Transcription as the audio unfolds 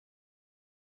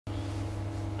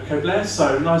Okay, Blair,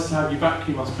 so nice to have you back.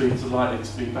 You must be delighted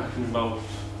to be back and involved.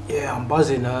 Yeah, I'm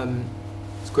buzzing.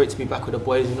 It's great to be back with the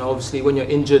boys. You know, obviously when you're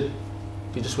injured,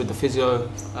 you're just with the physio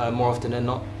more often than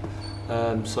not.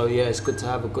 So yeah, it's good to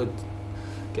have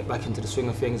get back into the swing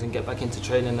of things and get back into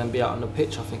training and be out on the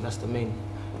pitch. I think that's the main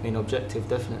objective,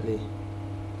 definitely.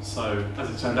 So, as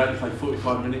it turned out, you played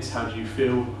 45 minutes. How do you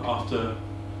feel after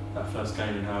that first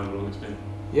game and however long it's been?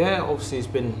 Yeah, obviously it's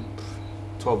been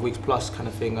 12 weeks plus kind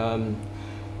of thing.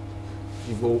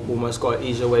 You've almost got to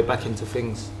ease your way back into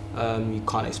things. You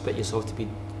can't expect yourself to be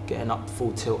getting up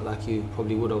full tilt like you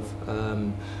probably would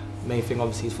have. Main thing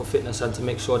obviously is for fitness and to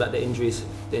make sure that the injury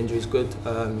is good.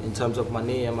 In terms of my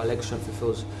knee and my leg strength, it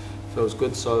feels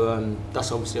good. So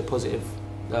that's obviously a positive.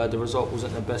 The result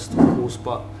wasn't the best, of course,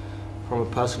 but from a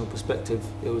personal perspective,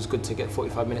 it was good to get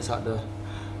 45 minutes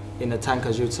in the tank,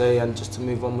 as you'd say, and just to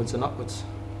move onwards and upwards.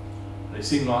 And it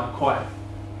seemed like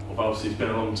obviously it's been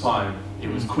a long time. It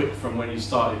was quick from when you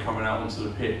started coming out onto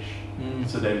the pitch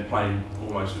to then playing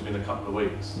almost within a couple of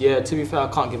weeks. Yeah, to be fair, I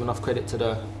can't give enough credit to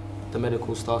the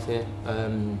medical staff here.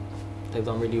 They've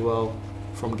done really well,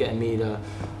 from getting me the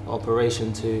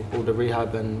operation to all the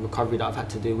rehab and recovery that I've had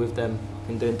to do with them. I've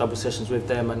been doing double sessions with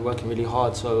them and working really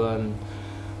hard, so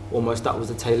almost that was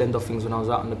the tail end of things when I was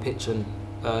out on the pitch, and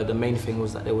the main thing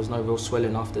was that there was no real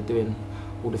swelling after doing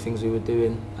all the things we were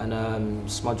doing. And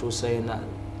Smudge was saying that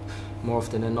more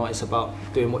often than not it's about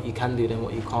doing what you can do than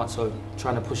what you can't, so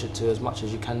trying to push it to as much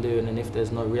as you can do, and then if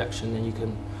there's no reaction then you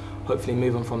can hopefully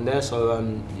move on from there. So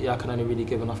yeah, I can only really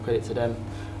give enough credit to them.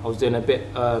 I was doing a bit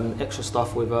extra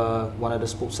stuff with one of the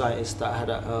sports scientists that I had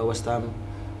at West Ham,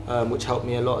 which helped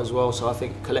me a lot as well. So I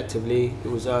think collectively it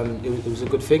was a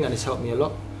good thing, and it's helped me a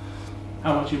lot.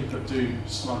 How much input do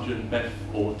Smudge and Beth,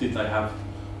 or did they have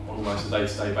on almost a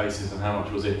day-to-day basis, and how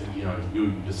much was it,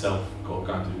 you yourself got to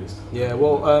go and do this? Yeah,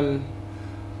 well,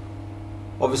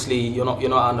 obviously you're not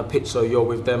out on the pitch, so you're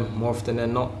with them more often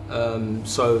than not.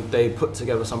 So they put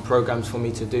together some programs for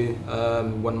me to do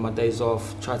when my days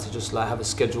off. Try to just like have a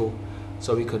schedule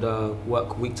so we could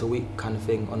work week to week kind of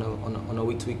thing on a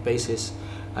week to week basis.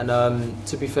 And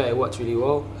to be fair, it worked really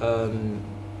well.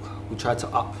 We tried to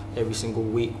up every single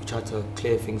week. We tried to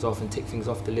clear things off and tick things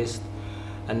off the list.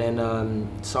 And then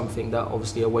something that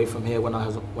obviously away from here, when I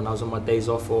was on my days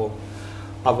off or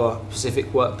other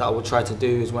specific work that I would try to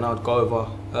do, is when I would go over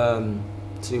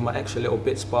to do my extra little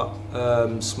bits. But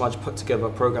Smudge put together a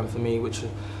program for me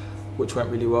which went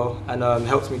really well and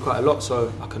helped me quite a lot.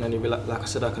 So I can only, like I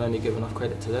said, I can only give enough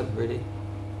credit to them, really.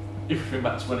 If you think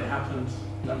back to when it happened,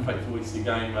 that fateful Easter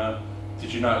game,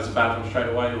 did you know it was a bad one straight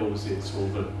away, or was it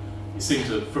sort of it seemed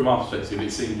to, from our perspective,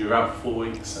 it seemed you were out for 4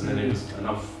 weeks and then it was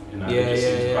enough,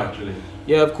 gradually.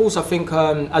 Yeah, of course. I think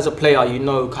as a player, you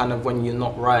know kind of when you're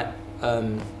not right.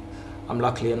 I'm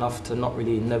lucky enough to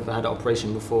never had an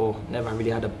operation before, never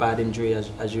really had a bad injury,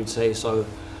 as you'd say. So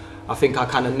I think I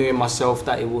kind of knew in myself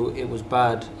that it was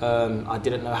bad. I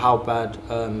didn't know how bad,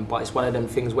 but it's one of them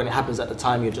things, when it happens at the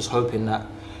time, you're just hoping that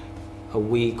a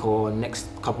week or next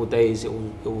couple of days it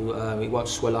won't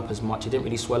swell up as much. It didn't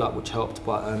really swell up, which helped,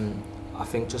 but I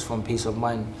think just from peace of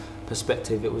mind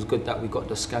perspective, it was good that we got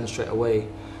the scan straight away,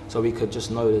 so we could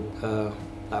just know that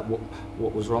like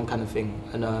what was wrong kind of thing.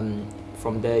 And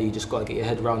from there you just got to get your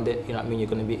head around it. You know what I mean? You're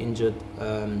going to be injured,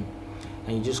 and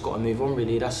you just got to move on,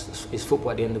 really. It's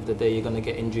football at the end of the day. You're going to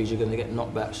get injuries, you're going to get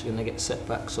knockbacks, you're going to get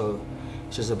setbacks, so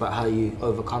it's just about how you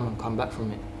overcome and come back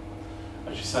from it.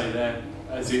 As you say there,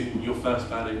 as your first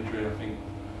bad injury, I think,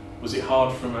 was it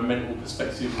hard from a mental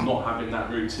perspective, not having that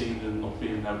routine and not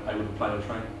being able to play or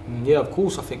train? Yeah, of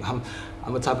course. I think I'm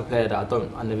a type of player that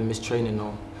I never miss training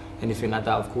or anything like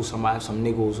that. Of course I might have some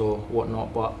niggles or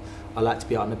whatnot, but I like to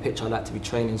be out on the pitch, I like to be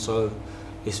training, so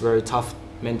it's very tough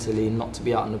mentally not to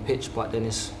be out on the pitch. But then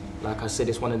it's, like I said,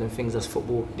 it's one of them things that's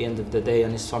football at the end of the day,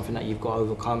 and it's something that you've got to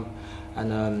overcome,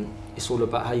 and it's all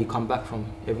about how you come back from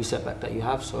every setback that you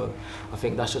have. So I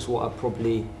think that's just what I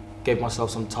probably gave myself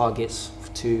some targets,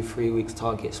 2-3 weeks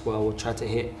targets, where I will try to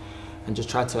hit and just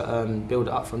try to build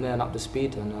it up from there and up the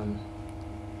speed, and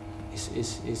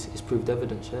it's proved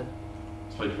evidence, yeah.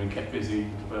 I suppose you've been kept busy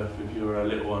with the birth of your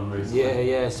little one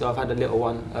recently. Yeah, so I've had a little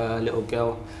one, little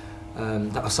girl.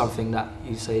 That was something that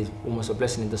you say is almost a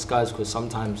blessing in disguise, because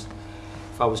sometimes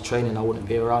if I was training I wouldn't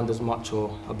be around as much,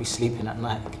 or I'd be sleeping at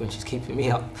night when she's keeping me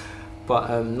up.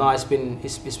 But no, it's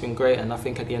been great, and I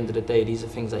think at the end of the day these are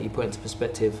things that you put into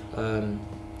perspective.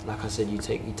 Like I said, you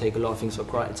take a lot of things for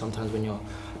granted sometimes when you're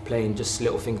playing, just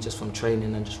little things just from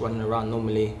training and just running around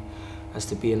normally, as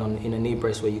to being in a knee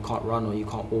brace where you can't run or you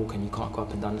can't walk and you can't go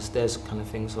up and down the stairs kind of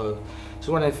thing. So it's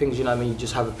one of the things, you know, you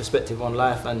just have a perspective on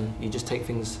life, and you just take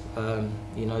things,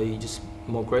 you're just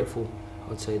more grateful I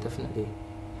would say definitely.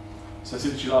 So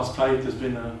since you last played, there's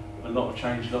been a lot of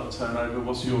change, a lot of turnover.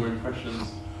 What's your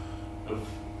impressions of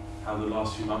how the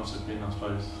last few months have been, I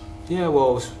suppose? Yeah,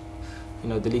 well, you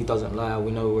know, the league doesn't lie.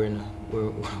 We know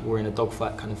we're in a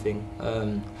dogfight kind of thing,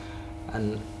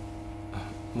 and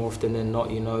more often than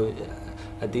not, you know,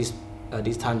 at these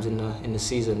times in the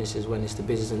season, this is when it's the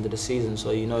busiest end of the season.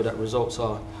 So you know that results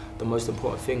are the most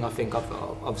important thing. I think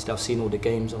obviously I've seen all the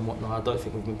games and whatnot. I don't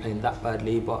think we've been playing that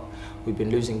badly, but we've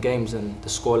been losing games, and the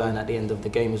scoreline at the end of the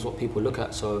game is what people look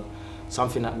at. So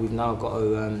something that we've now got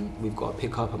to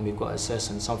pick up and we've got to assess,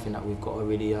 and something that we've got to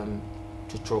really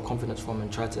just draw confidence from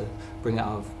and try to bring it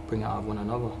out of one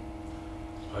another.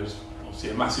 I suppose obviously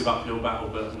a massive uphill battle,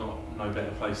 but no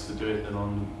better place to do it than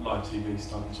on live TV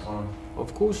starting tomorrow.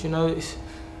 Of course, you know,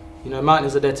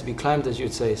 mountains are there to be climbed, as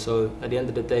you'd say. So at the end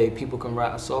of the day, people can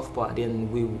write us off, but at the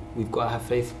end, we've got to have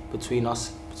faith between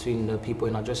us, between the people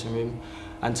in our dressing room,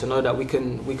 and to know that we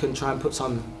can try and put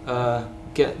some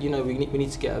we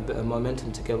need to get a bit of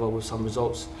momentum together with some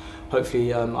results.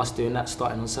 Hopefully, us doing that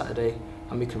starting on Saturday,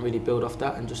 and we can really build off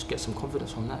that and just get some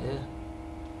confidence from that. Yeah.